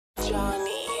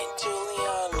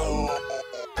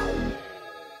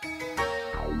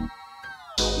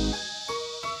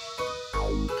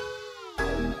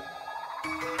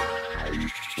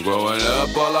Growing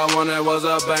up, all I wanted was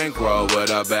a bankroll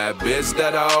with a bad bitch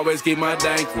that I always keep my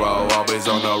bankroll. Always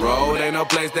on the road, ain't no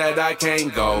place that I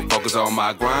can't go. Focus on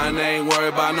my grind, ain't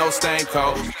worried about no stank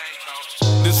coat.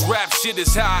 This rap shit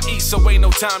is how I eat, so ain't no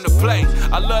time to play.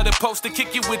 I love to post to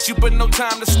kick it with you, but no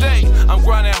time to stay. I'm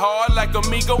grinding hard like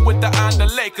Amigo with the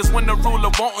Andale. Cause when the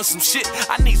ruler wantin' some shit,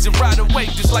 I need to ride away.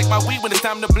 Just like my weed when it's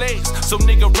time to blaze. So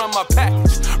nigga run my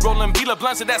package. Rollin' Vila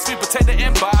blunts of that sweet potato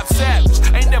and Bob Savage.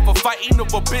 Ain't never fighting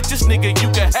over bitches, nigga, you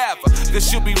can have her. Cause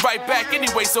she'll be right back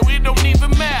anyway, so it don't even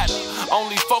matter.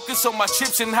 Only focus on my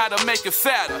chips and how to make it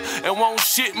fatter. And won't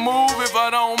shit move if I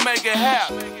don't make it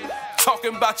happen.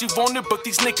 Talking about you wanted, but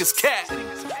these niggas cat.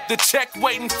 The check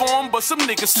waiting for them, but some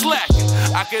niggas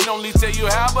slacking. I can only tell you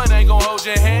how, but ain't gon' hold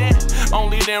your hand.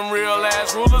 Only them real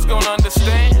ass rulers gon'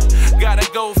 understand. Gotta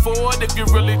go for it if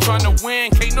you're really tryna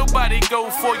win. Can't nobody go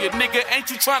for you, nigga. Ain't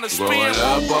you tryna spin? Growing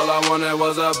up, all I wanted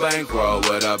was a bankroll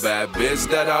with a bad bitch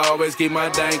that I always keep my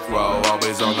bankroll.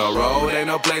 Always on the road, ain't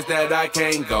no place that I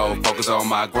can't go. Focus on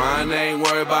my grind, ain't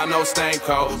worried about no stank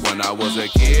coat. When I was a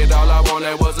kid, all I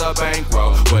wanted was a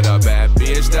bankroll with a bad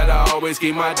bitch that I always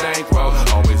keep my bankroll.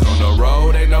 Always on the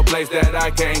road, ain't no place that I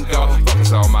can't go.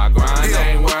 Focus on my grind,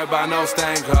 ain't worried about no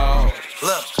stank coat.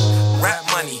 Look. Rap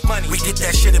money, we get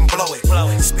that shit and blow it.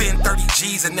 Spend 30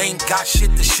 G's and ain't got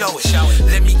shit to show it.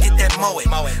 Let me get that mow it.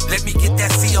 Let me get that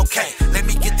COK. Let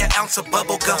me get that ounce of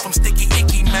bubble gum from Sticky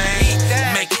Icky,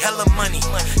 man. Make hella money,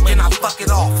 then I fuck it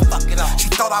off. She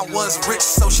thought I was rich,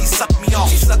 so she sucked me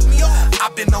off.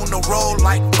 I've been on the road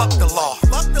like fuck the law.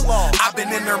 I've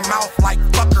been in her mouth like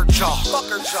fuck her jaw.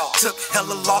 Took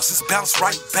hella losses, bounced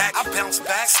right back. I bounced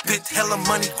back. Spent hella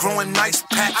money, growing nice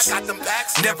packs. I got them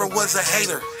packs. Never was a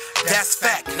hater. That's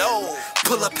fact. No.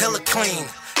 Pull up hella clean.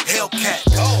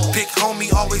 Hellcat. Big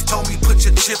homie always told me put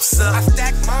your chips up. I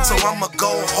stack mine. So I'ma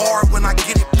go hard when I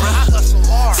get it, bro. I hustle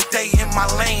hard. Stay in my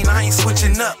lane, I ain't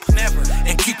switching up. Never.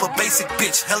 And keep a basic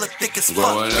bitch hella thick as fuck.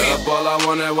 Growing up, all I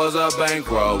wanted was a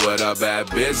bankroll with a bad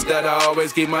bitch that I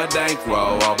always keep my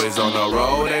bankroll. Always on the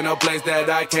road, ain't no place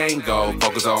that I can't go.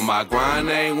 Focus on my grind,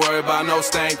 ain't worried about no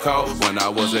stank coat. When I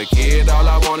was a kid, all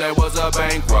I wanted was a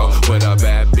bankroll with a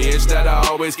bad bitch that I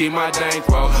always keep my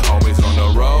bankroll. Always on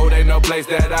the road, ain't no place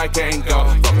that I can't go.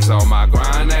 Focus on my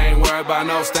grind, ain't worried about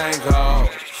no stank coat.